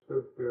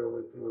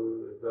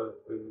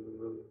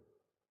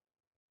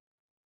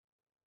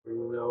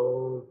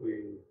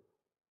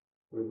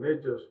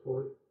religious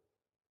point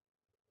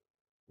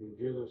in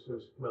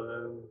Jesus'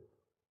 time.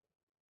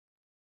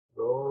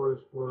 They're always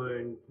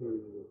trying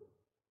to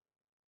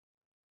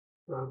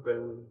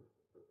happen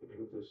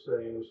into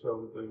saying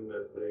something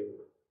that they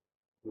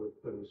would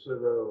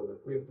consider, or the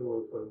people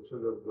would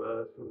consider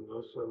blasphemy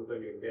or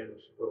something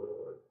against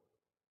God,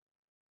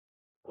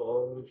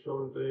 or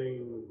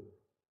something,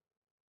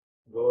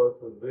 God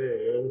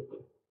forbid,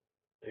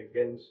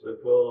 against the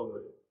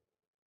government,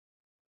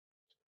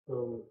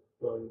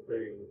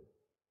 something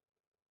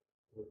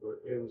of an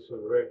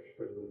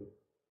insurrection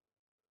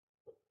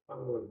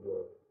powered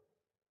God.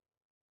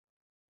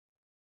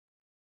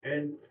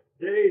 And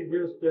they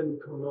just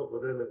didn't come up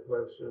with any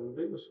questions.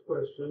 These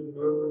questions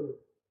were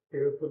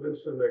carefully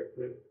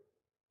selected,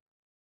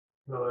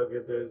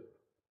 targeted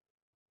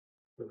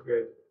to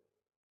get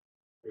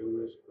a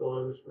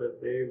response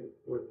that they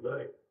would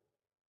like.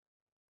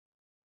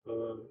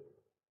 Um,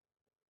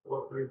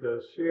 what we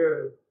just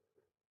shared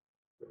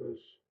was,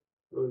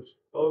 was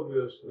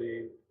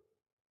obviously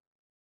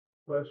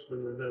a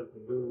question that had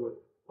to do with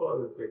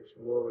politics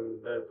more than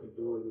it had to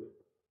do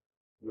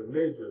with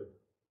religion.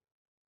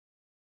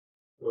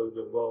 Was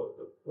about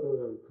the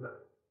polling tax.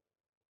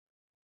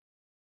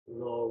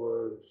 In other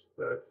words,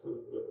 taxes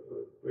that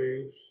were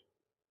based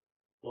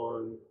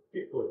on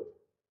people,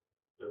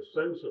 the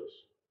census.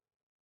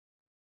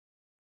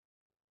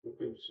 You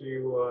can see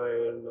why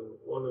in the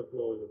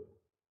wonderful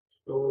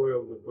story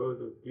of the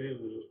birth of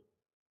Jesus,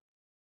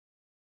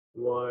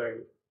 why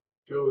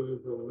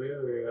Joseph and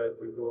Mary had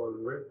to go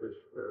and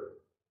register.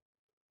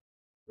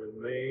 The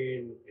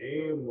main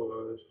aim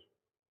was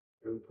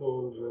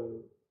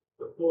imposing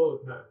the poll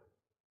tax.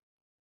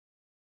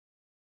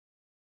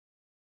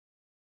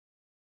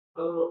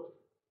 Uh,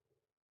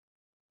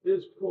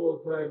 this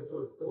poll tax,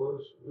 of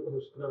course,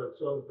 was not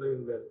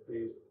something that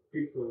the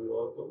people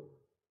welcomed.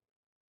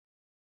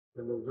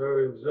 And the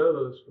very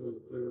zealous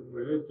with the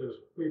religious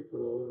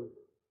people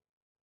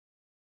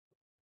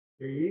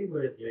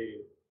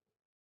vehemently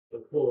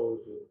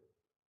opposed it.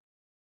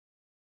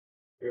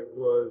 It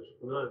was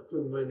not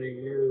too many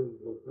years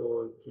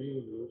before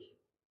Jesus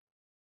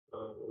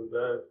was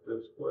asked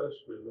this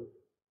question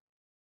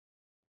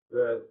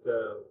that,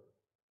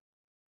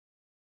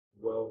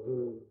 well,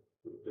 who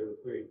did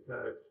they pay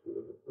tax to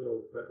the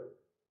poll tax?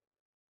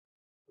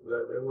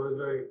 That there was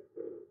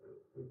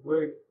a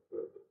great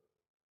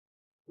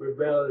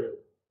rebellion,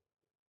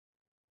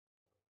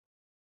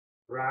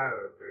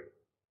 riot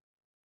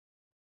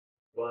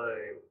by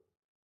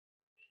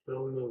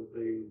some of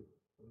the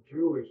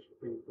Jewish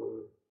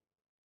people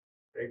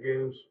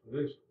against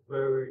this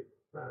very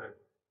fact.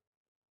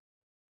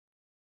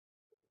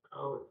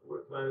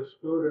 With my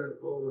student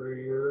over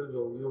the years,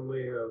 or you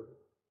may have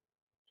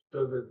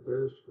studied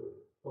this or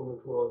come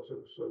across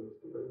it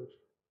someplace,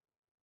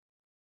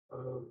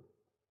 um,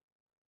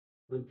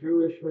 the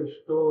Jewish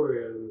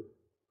historian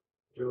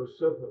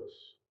Josephus,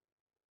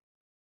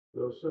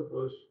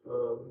 Josephus,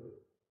 uh,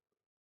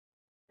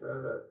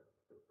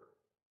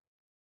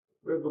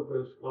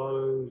 biblical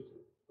scholars,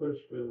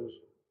 Christians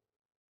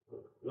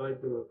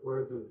like to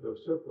refer to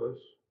Josephus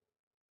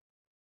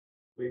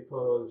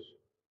because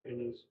in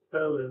his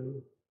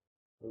telling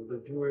of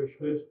the Jewish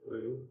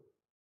history,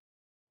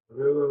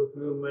 there were a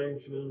few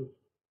mentions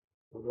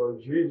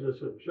about Jesus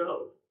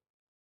himself,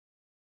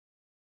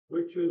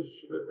 which is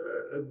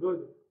a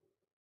good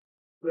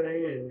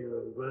thing, and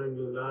you're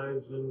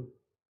evangelizing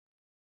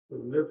to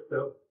lift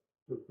up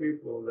to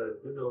people that,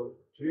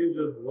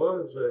 Jesus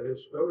was a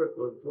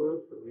historical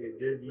person. He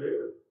did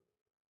live.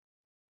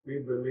 We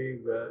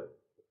believe that.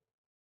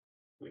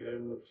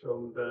 And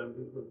sometimes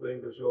people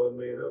think it's all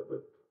made up,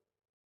 but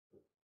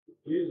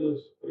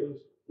Jesus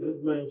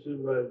is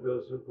mentioned by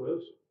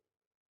Josephus.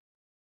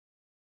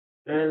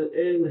 And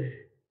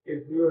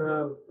if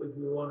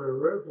you want a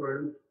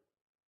reference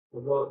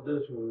about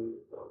this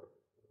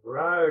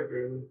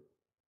rioting,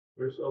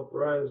 this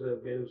uprising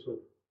against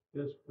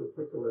this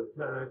particular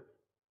attack,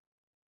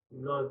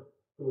 not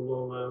too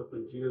long after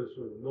Jesus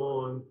was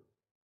born,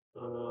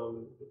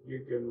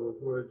 you can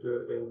refer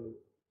to in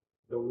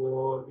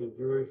the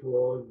Jewish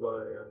wars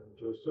by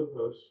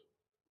Josephus,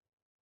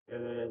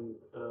 and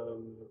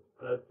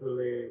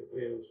actually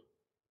is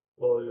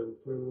volume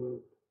 2,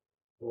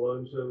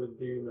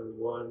 117 and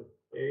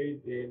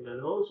 118,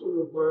 and also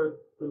referred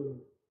to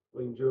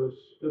in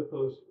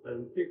Josephus'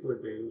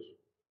 Antiquities,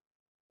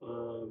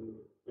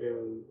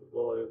 in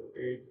volume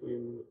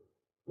 18,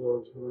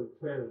 4 through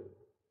 10.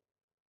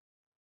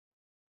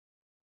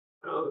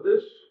 Now,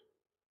 this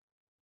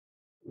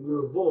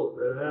revolt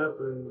that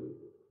happened,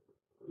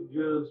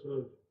 Jesus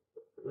was,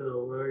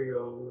 very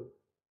young,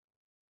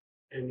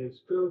 and it's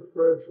still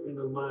fresh in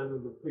the mind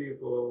of the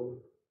people,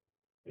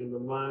 in the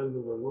mind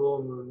of the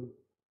Romans,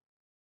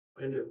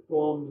 and it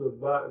forms a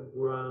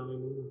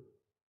background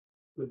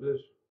to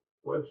this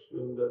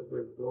question that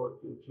they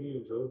brought to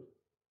Jesus.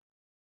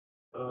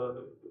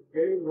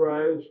 Gave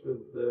rise to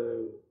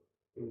the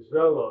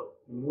Zealot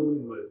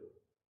movement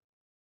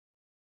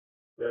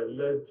that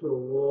led to a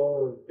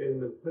war of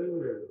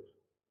independence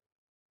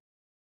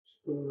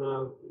soon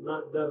after,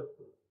 not that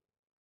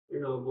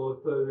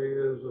about 30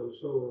 years or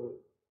so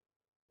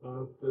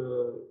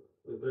after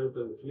the death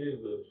of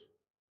Jesus.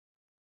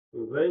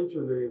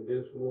 Eventually,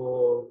 this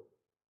war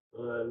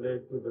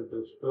led to the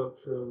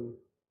destruction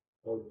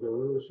of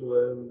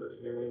Jerusalem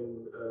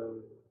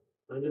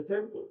and the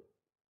temple.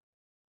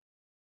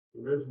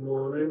 This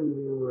morning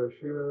we were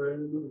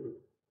sharing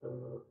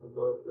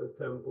about the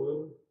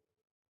temple,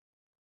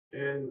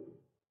 and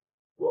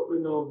what we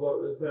know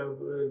about the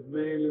temple is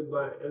mainly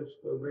by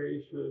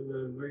excavation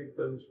and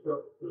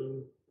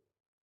reconstruction,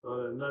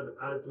 not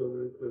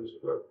actual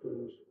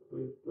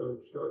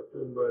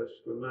reconstruction by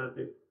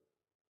schematic,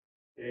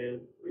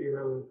 and we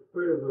have a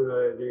pretty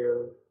good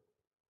idea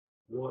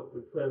what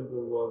the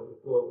temple was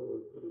before it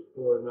was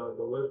destroyed. Now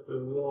the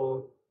Western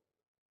Wall,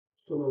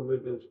 some of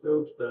it is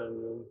still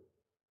standing,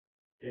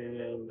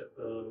 and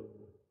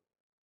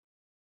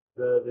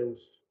that is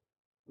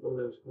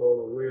what is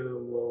called a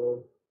Wailing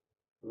Wall.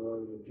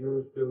 The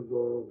Jews still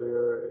go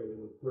there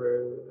and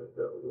pray at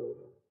that wall.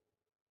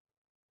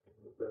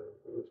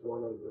 It's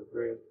one of the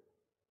great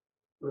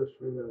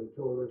Christian and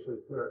tourist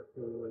attractions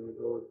when you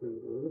go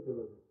to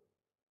Jerusalem.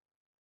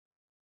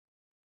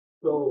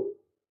 So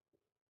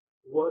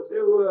what they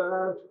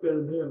were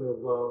asking him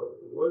about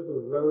was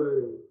a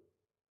very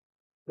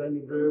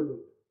sensitive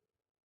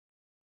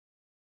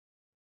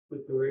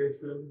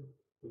situation,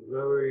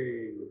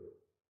 very,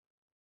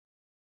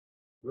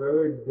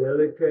 very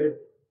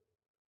delicate,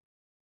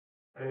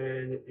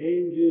 and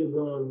angels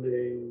on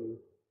the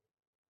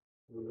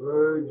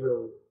verge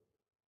of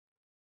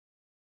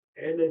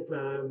any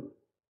time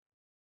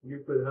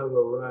you could have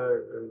a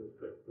riot and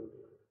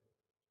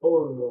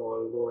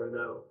turmoil going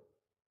out.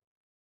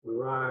 The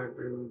riot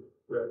and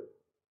that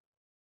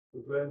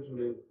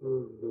eventually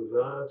proved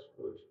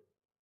disastrous,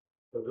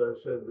 as I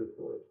said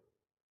before.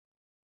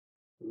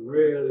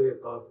 Really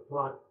a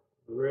hot,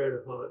 red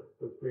hot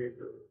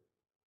potato.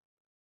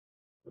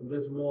 And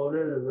this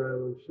morning, as I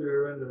was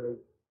sharing,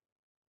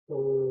 I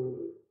told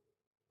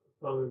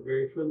the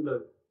congregation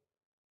that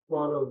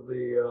part of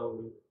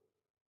the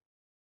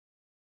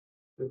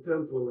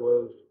temple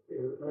was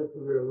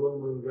actually a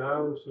Roman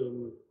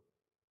garrison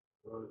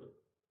uh,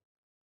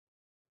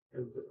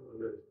 in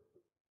the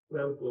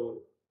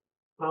temple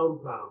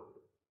compound.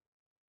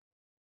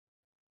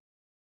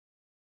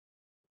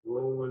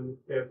 Roman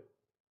kept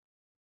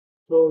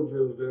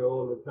soldiers there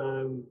all the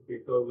time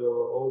because they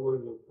were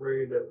always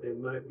afraid that there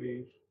might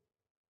be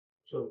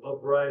some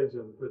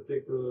uprising,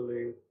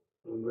 particularly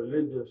on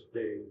religious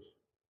days,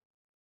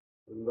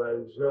 and by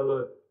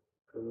zealot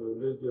and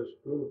religious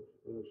groups.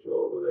 And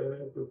so they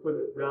had to put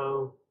it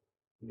down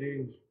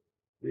these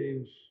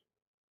these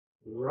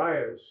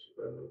riots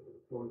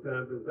from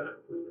time to time.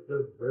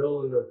 Just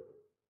build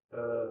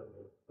a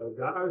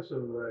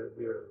garrison right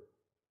there,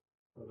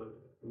 uh,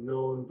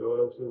 known to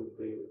us as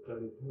the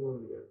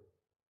Antonia.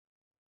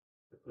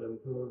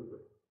 Antonia.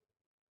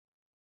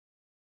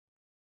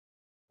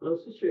 Now,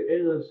 such an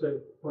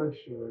innocent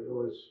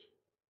question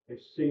it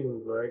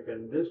seems like,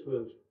 and this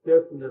was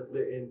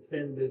definitely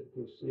intended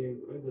to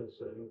seem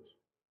innocent.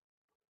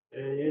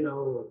 And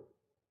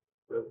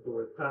the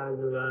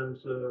Caeser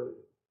answer,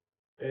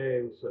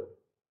 hey, it's a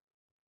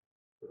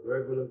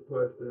regular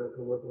question that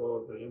comes up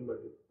all the time, but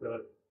it's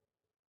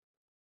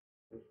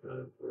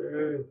not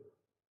very,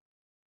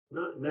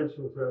 not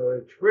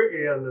necessarily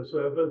tricky on the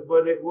surface,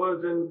 but it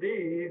was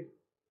indeed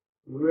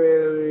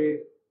really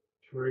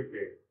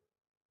tricky.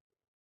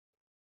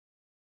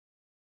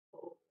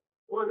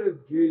 What if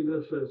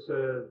Jesus had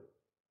said,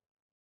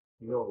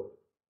 no,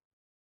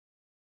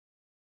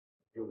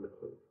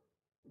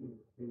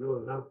 you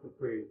don't have to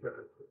pay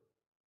taxes?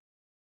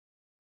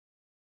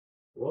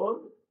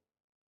 Well,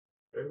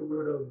 they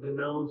would have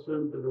denounced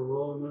him to the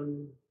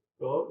Roman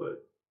government.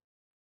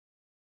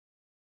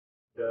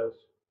 That's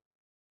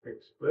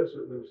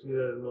explicitly see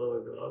that in all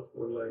the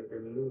gospel, like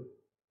in Luke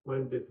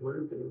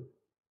 20:20.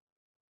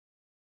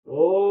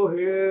 Oh,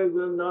 here's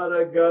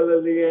another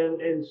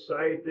Galilean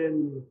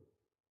inciting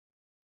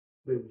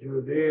the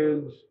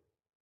Judeans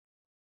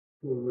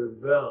to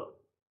rebel.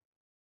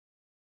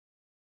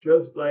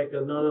 Just like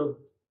another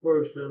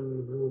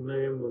person whose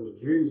name was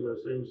Jesus,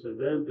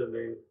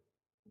 incidentally,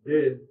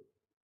 did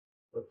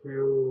a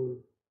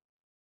few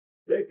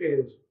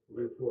decades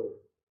before.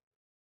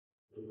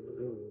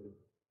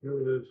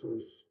 Judas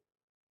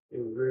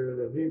is really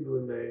the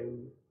Hebrew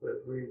name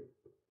that we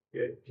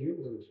get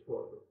Jesus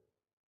from.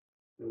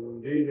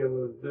 And indeed, there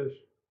was this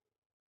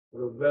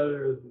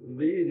rebellious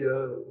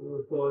leader who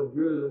was called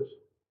Judas,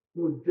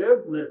 who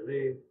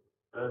definitely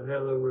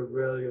had a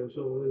rebellion.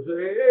 So we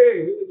say,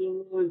 hey, here's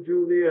another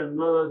Judean,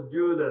 another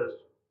Judas.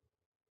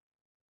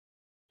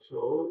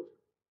 So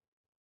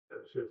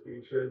that's if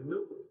he said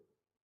no.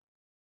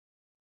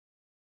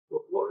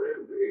 But what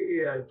if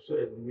he had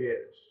said yes?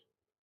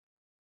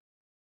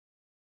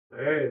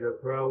 Hey, the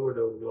crowd would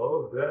have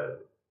loved that.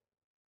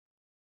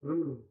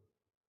 Hmm.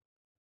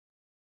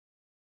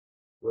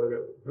 But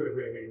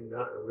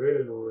not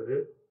really, would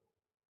it?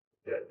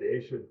 That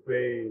they should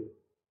pay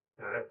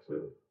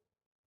taxes.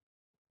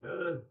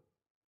 Uh,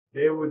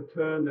 they would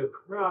turn the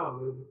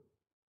crowd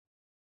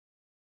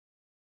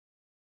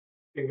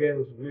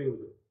against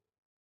Jesus?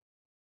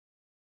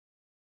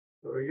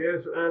 So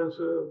yes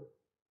answer,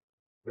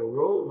 the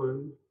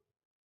Romans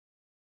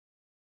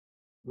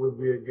would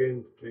be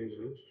against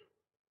Jesus,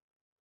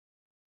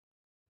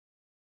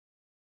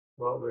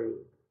 probably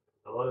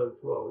a lot of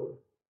trouble,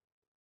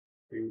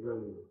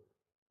 even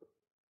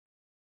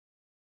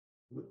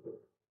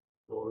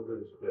more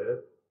than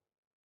death.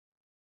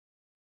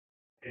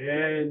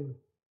 And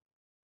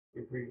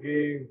if we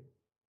gave,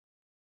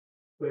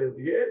 said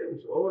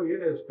yes, oh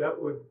yes, that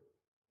would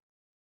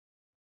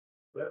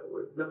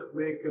not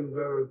make him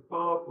very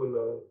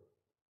popular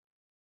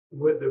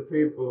with the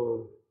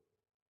people,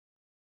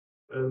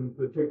 and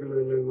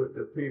particularly with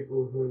the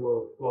people who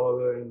were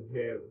following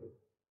him.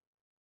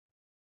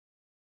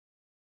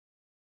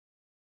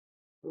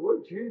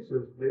 What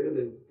Jesus did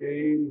is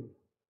gave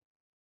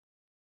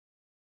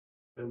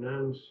an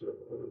answer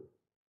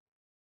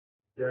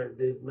that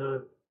did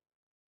not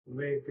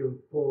make him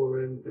fall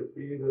into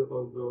either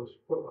of those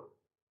spots.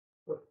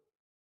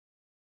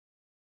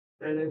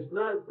 And it's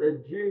not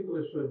that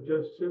Jesus was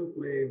just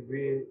simply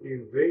being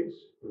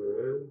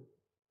evasive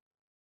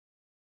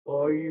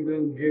or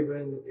even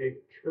given a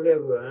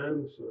clever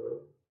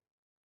answer.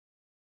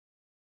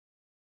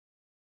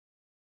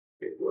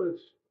 It was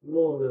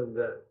more than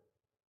that.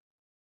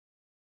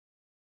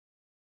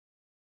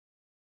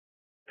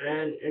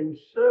 And in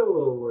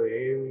several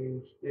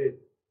ways, it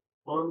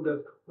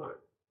undercut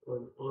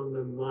and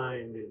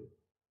undermined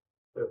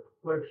the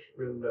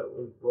question that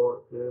was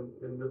brought to him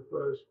in the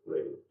first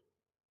place.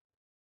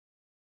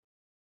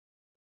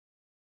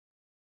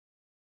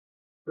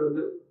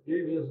 So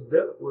Jesus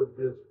dealt with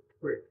this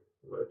trick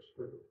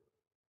question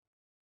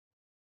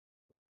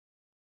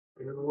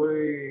in a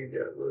way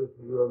that was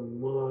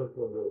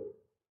remarkable.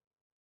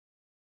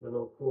 And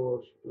of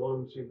course,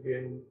 once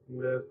again,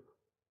 left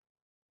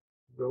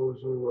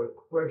those who were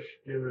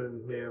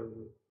questioning him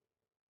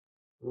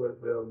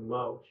with their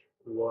mouths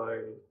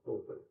wide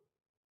open.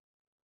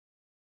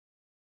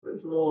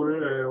 This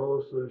morning, I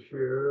also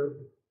shared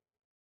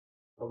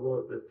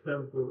about the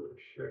temple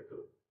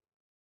shekel.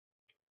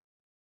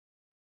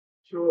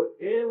 So,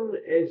 in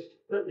a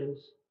sentence,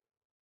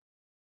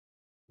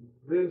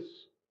 this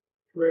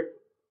trick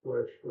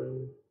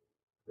question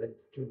had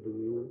to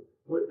do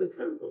with the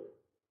temple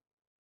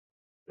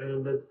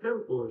and the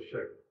temple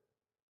shekel.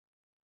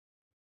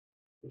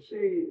 You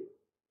see,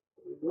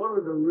 one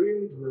of the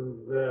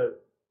reasons that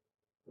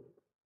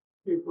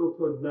people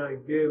could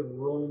not give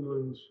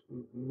Romans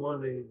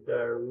money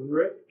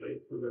directly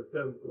to the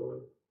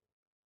temple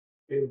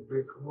is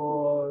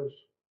because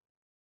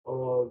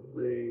of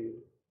the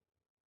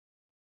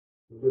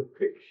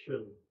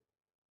depiction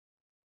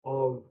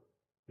of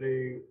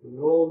the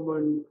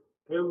Roman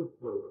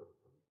emperor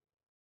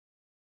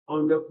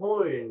on the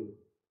coin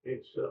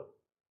itself.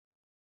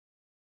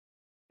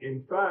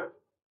 In fact,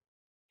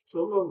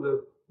 some of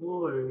the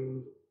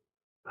coins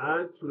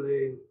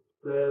actually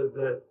said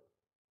that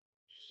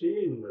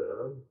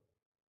Caesar,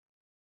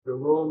 the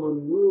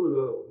Roman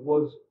ruler,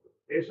 was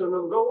a son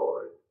of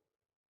God.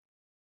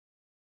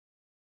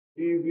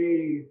 Ev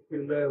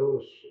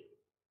Phileos,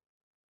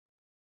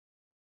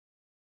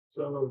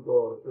 son of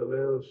God,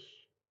 Phileos,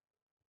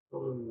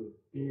 son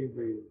of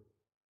Eve,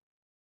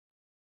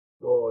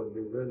 God,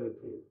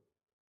 divinity.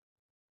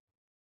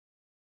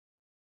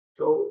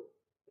 So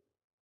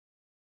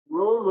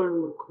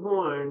Roman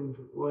coins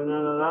were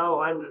not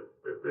allowed, and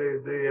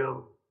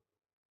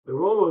the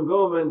Roman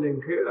government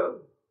didn't care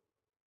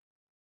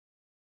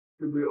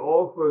to be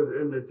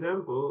offered in the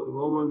temple. The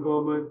Roman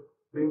government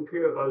didn't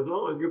care. As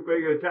long as you pay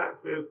your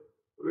taxes,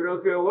 we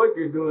don't care what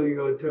you do in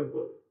your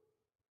temple.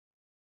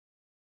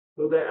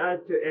 So they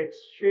had to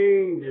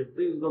exchange it.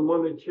 These are the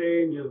money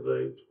changes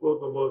I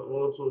spoke about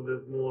also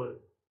this morning.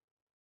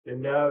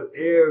 And there are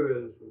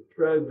areas of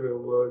treasure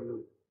where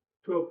you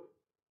took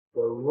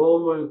the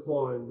Roman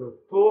coin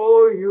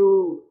before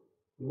you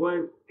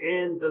went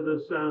into the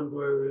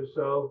sanctuary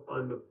itself,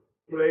 and the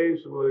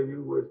place where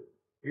you would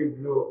give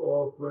your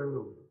offering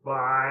or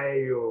buy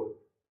your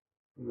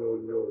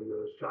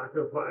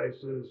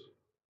sacrifices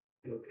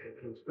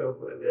and stuff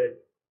like that.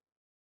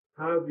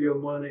 Have your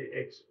money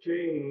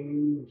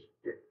exchanged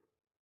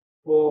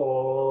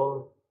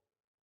for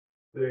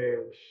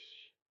the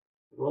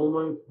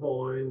Roman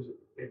coins,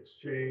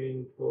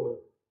 exchanged for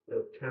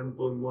the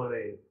temple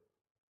money,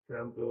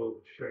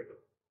 temple shekel.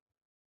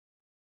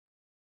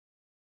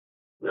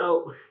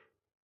 Now,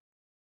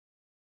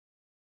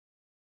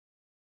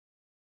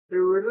 the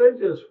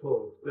religious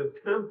folks, the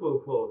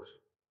temple folks,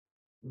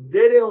 they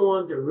didn't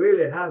want to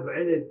really have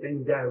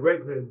anything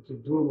directly to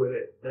do with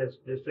it. That's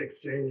just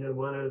exchanging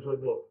money and so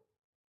forth.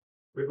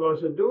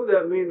 Because to do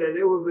that means that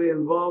they would be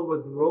involved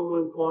with the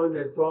Roman coin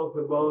that talks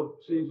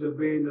about Caesar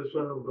being the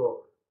Son of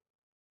God.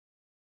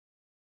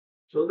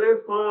 So their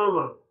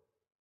farmer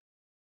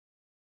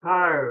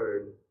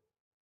hired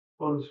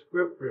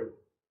conscripted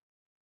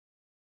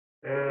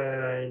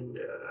and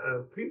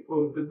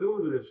people to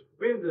do this,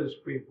 business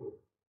people.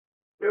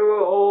 There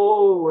were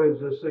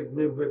always a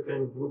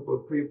significant group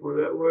of people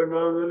that were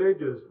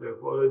non-religious. They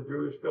followed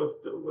Jewish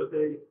custom, but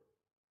they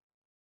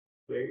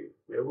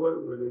They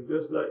weren't really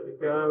just like the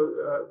guy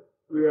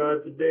we are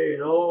today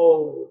in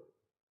all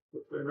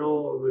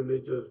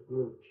religious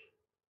groups.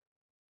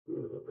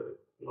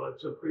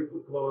 Lots of people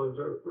call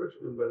themselves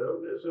Christian, but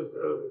don't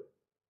necessarily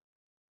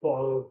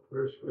follow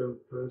Christian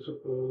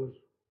principles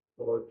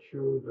or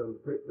choose and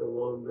pick the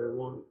one they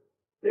want.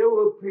 There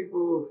were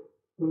people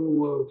who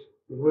were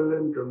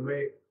willing to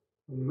make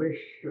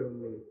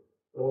mission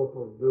off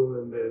of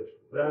doing this.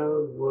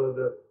 That were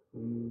the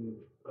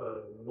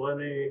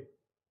money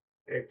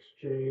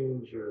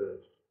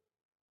exchangers,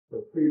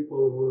 the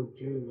people who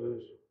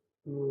Jesus,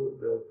 who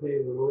the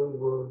came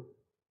over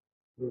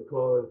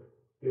because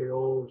they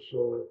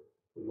also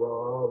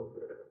robbed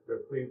the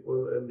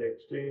people in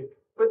exchange,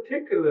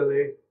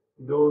 particularly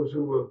those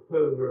who were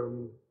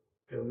pilgrims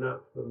and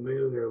not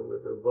familiar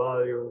with the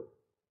value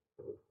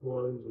of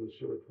coins and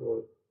so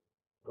forth,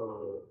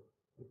 uh,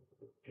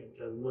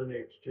 and money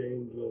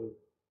exchanging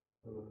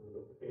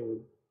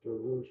in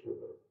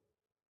Jerusalem.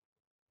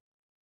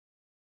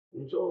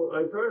 And so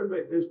I try to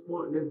make this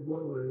point this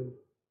morning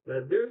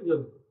that there's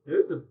a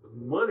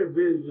money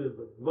business,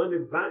 money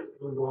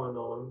banking going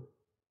on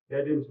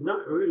that is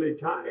not really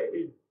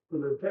tied to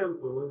the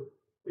temple.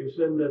 It's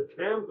in the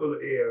temple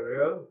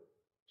area,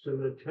 it's in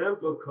the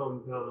temple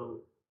compound,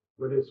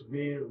 but it's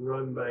being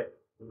run by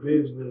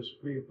business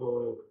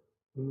people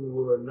who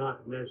were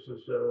not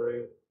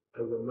necessarily,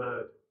 as a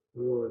matter,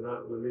 who were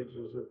not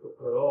religious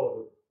at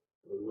all,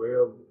 a way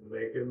of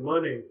making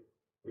money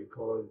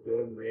because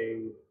they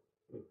made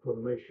a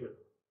commission.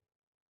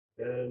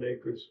 And they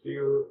could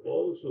steal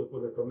also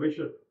for the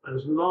commission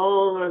as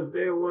long as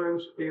they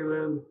weren't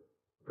stealing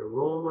the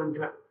Roman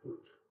taxes.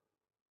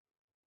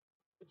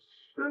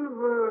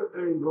 Silver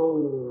and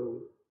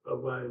gold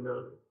have I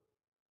none.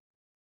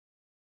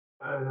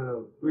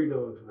 We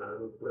don't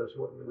have. That's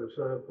what the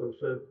disciples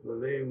said. The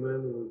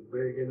layman was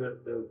begging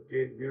at the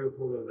gate,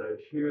 beautiful as I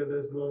share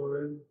this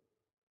morning.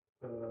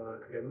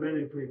 And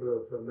many people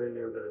are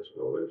familiar with that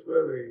story. It's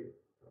very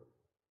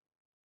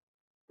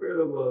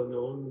well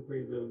known.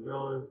 Peter and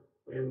John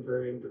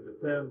enter into the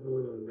temple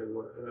and they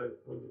were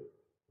asked for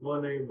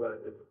money by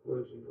the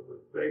person that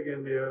was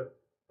begging there.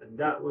 And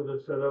that was a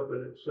setup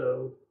in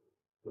itself.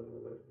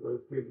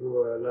 Those people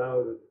were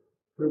allowed a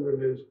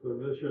privileged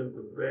position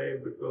to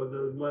beg because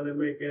there was money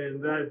making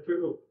in that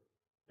too.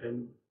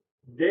 And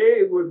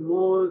they would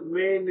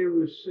mainly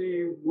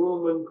receive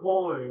Roman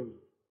coins.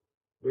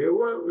 They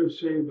weren't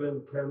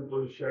receiving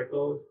temple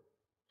shekels.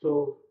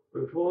 So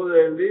before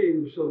they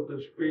leave, so to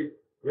speak,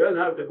 they'll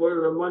have to go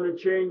to the money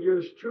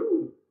changers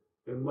too.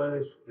 The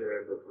money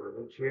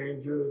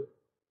changers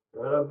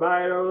gotta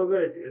buy all of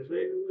it. You see,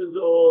 it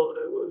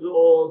was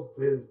all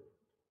business.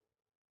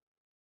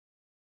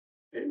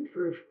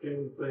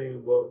 Interesting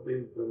thing about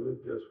these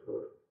religious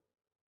folks.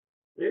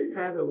 They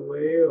had a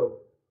way of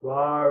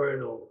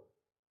barring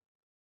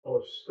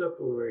or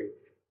separating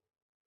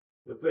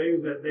the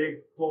things that they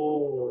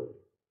call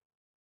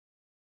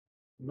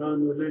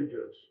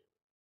non-religious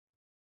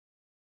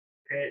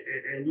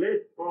and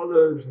let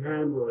others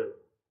handle it.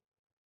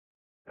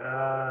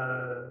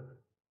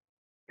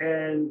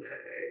 And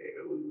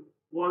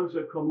once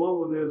it come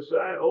over their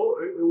side,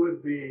 it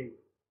would be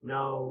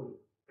now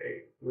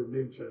a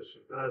religious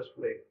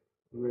aspect,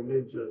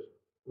 religious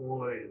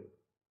point.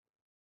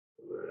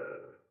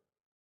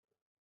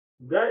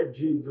 That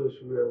Jesus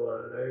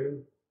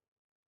realized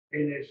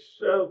in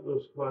itself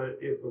was quite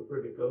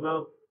hypocritical.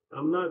 Now,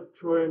 I'm not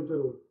trying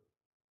to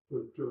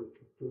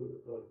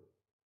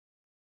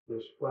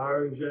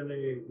disparage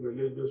any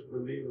religious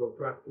belief or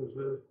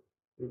practices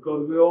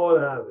because we all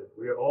have it.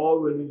 We all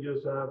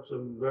religious have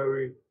some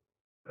very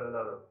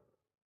uh,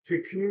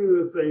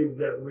 peculiar things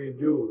that we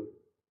do,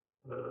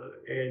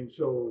 and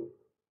so,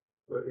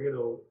 but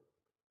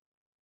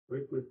we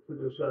could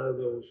criticize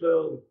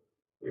ourselves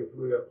if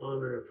we are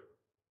honest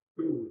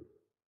too.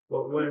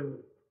 But when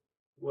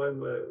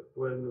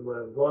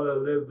my brother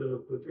lived in a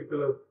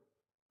particular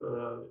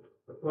uh,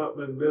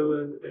 apartment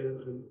building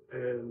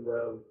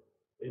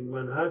in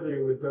Manhattan,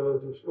 he would tell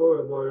us a story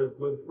about his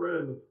good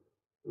friend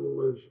who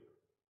was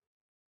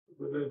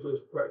religious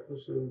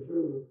practicing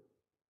Jew,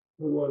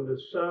 who on the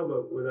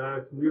Sabbath would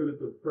ask you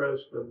to press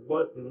the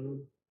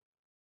button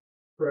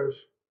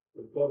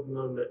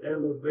on the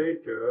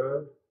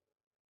elevator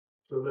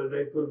so that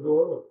they could go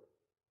up.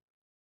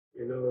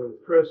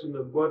 Pressing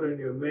the button,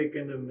 you're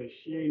making the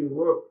machine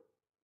work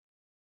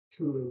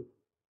to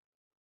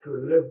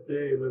lift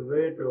the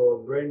elevator or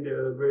bring the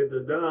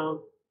elevator down,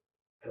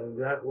 and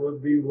that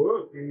would be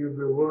work, and you'd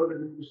be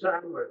working in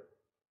Sabbath.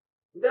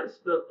 That's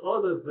the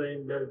other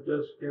thing that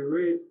just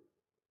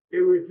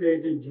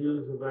irritated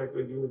Jews, if I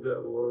could use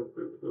that word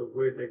to a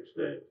great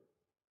extent.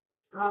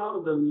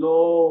 How the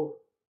law,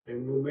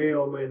 and we may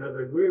or may not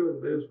agree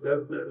with this,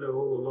 definitely a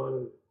whole lot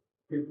of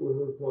people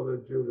who follow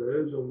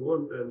Judaism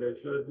wouldn't, and they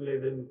certainly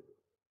didn't.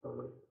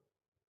 Uh,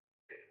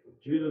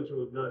 Jesus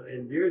was not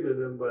endeared to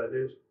them by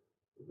this,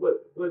 but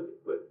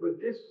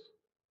this,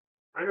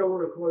 I don't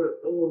want to call it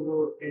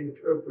over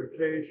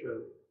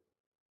interpretation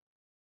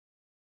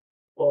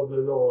of the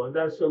law, and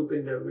that's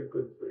something that we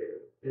could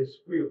say.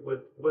 dispute,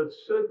 but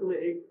certainly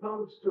it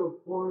comes to a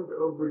point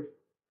of,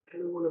 I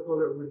don't want to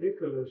call it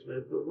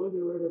ridiculousness, but when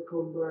you really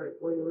come back,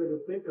 when you really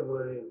think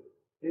about it,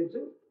 is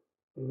it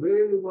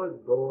really what's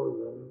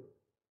going on?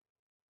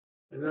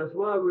 And that's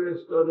why we're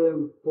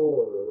studying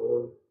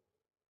Paul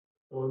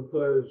on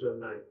Thursday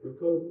night,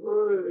 because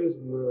where is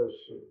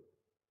mercy?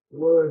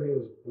 Where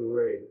is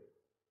grace?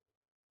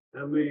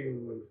 I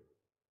mean,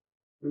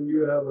 when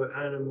you have an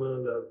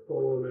animal that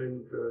fall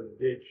into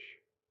a ditch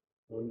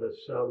on the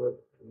Sabbath,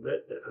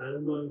 let the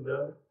animal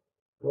die.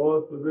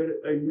 God forbid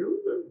a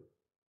human.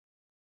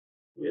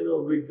 You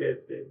know, we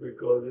get it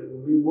because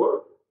we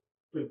work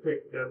to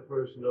take that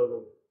person out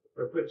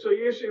of it. So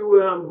you see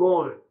where I'm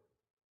going.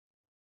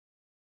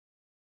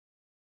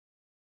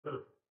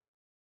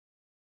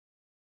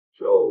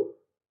 So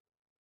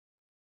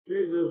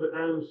Jesus'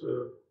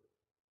 answer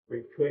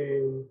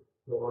became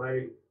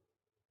quite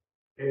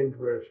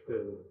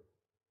interesting.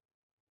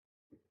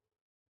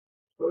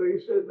 So he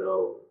said,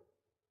 no,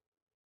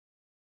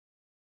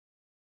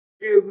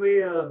 give me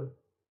a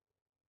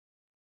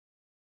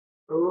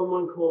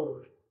Roman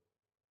coin.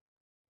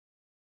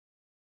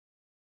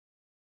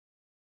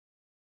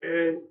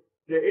 And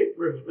the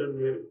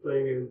interesting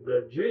thing is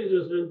that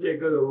Jesus didn't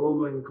take out a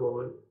Roman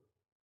coin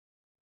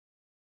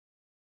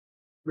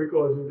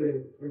because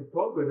he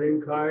probably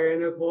didn't carry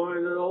any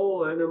coin at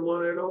all, any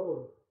money at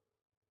all.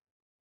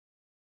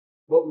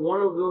 But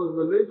one of those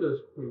religious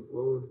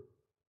people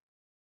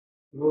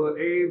were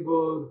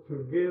able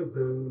to give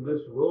him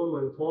this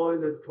Roman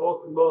coin that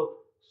talked about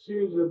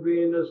Caesar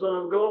being the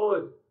Son of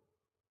God,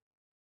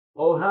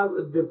 or have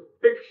a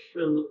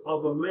depiction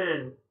of a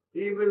man,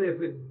 even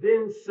if it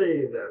didn't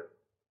say that.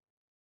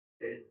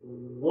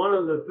 One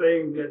of the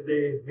things that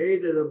they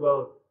hated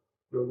about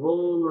the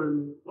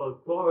Roman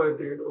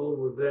authority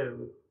over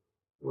them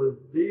was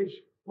these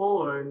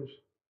coins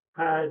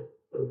had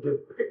a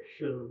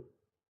depiction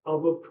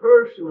of a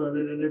person on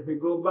it. And if you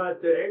go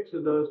back to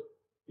Exodus,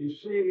 you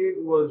see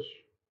it was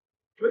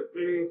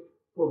strictly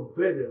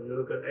forbidden.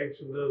 Look at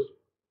Exodus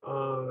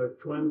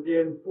 20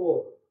 and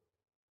 4.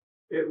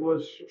 It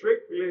was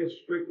strictly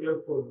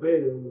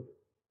forbidden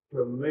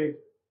to make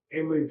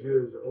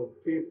images of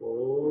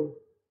people,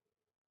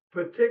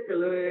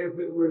 particularly if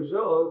it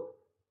results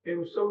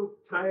in some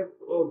type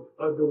of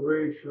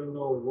adoration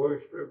or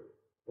worship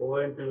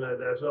or anything like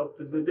that. So up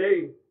to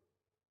today,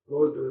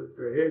 go to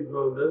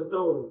Israel, there's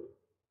no,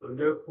 on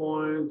their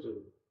coins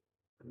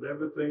and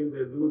everything,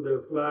 they do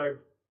their flag,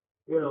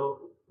 you know,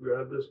 you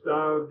have the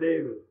Star of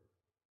David.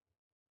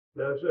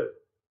 That's it.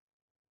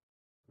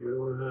 You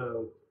don't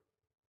have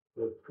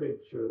the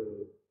picture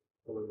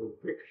or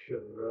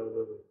depiction,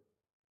 rather,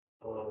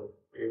 of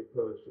a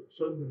person.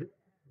 So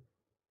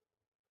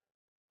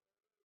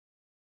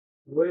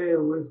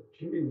where was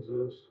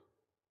Jesus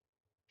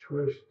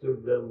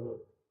twisted them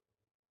up?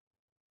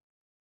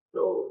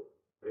 So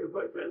if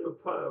I kind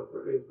of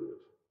paraphrase this,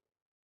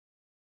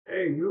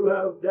 hey, you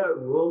have that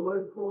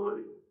Roman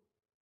coin?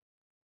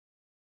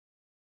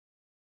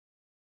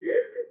 Yeah.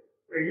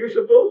 Are you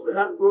supposed to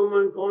have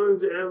Roman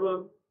coins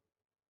ever?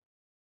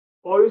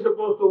 Or are you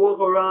supposed to walk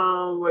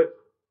around with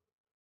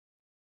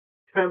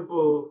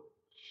temple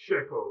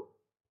shekel?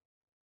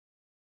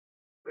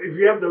 If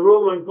you have the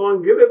Roman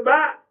coin, give it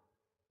back.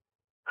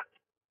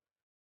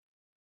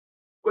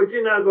 But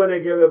you're not going to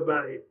give it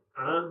back,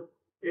 huh?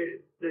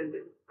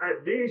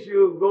 At least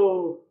you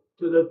go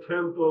to the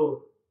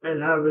temple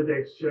and have it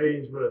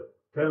exchanged for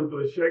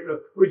temple shekel,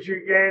 which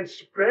you can't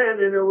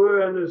spend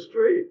anywhere on the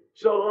street.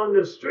 So on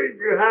the street,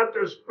 you have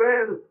to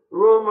spend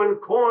Roman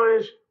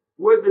coins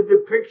with the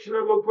depiction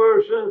of a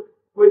person,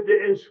 with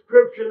the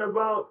inscription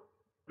about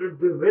the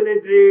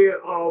divinity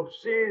of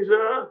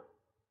Caesar,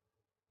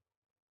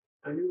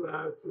 and you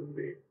have to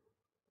be,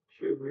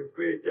 should we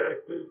pay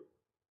taxes?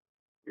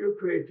 You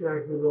pay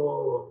taxes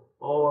all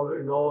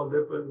in all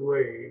different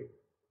ways.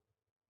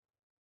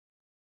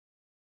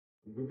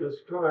 You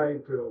just try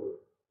to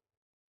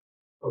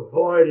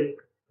avoid it.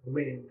 I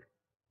mean,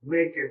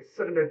 make it,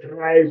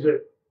 sanitize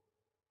it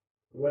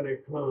when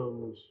it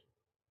comes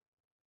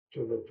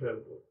to the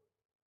temple.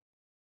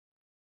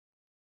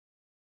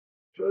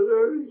 So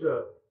there is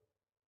a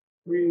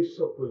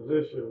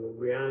presupposition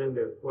behind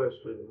the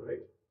question, right?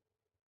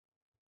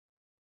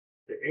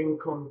 The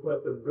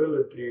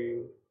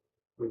incompatibility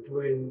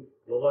between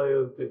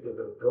loyalty to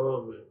the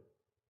government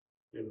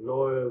and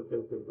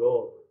loyalty to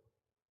God.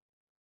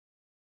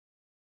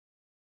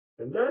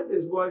 And that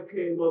is what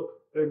came up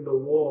in the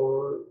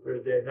war where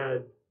they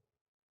had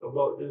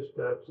about this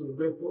taxes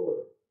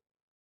before.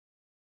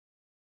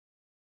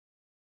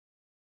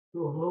 So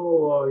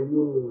how are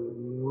you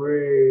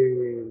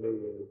really,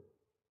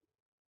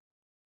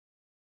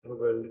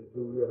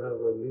 do you have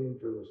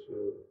allegiance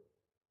to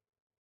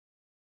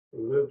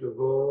live to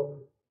God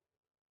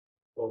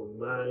or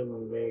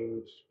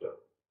man-made stuff?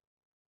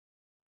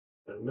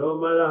 And no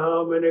matter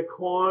how many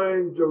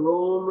coins the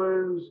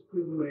Romans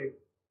could make,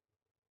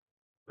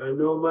 and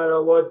no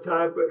matter what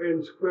type of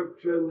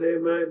inscription they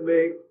might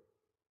make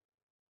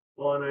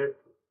on it,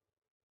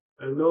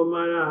 and no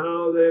matter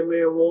how they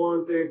may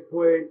want to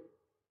equate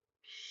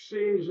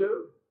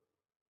Caesar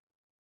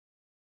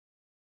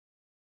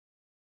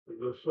is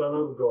the Son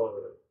of God.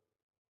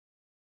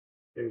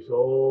 It's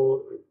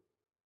all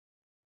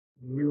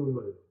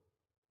human.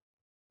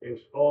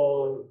 It's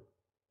all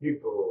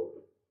people.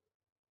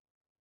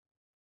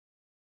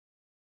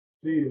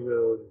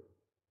 Caesar,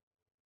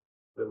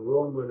 the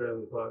Roman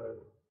Empire,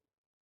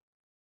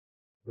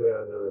 they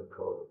are not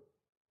called.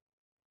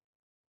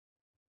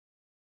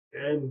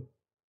 And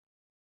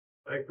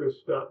I could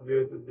stop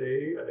there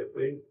today. I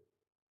think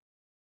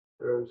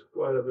there's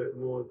quite a bit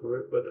more to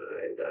it, but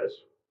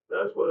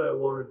that's what I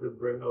wanted to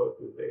bring out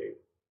today.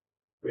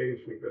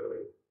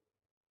 Basically,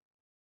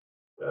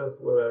 that's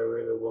what I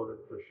really wanted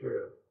to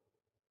share.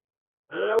 And I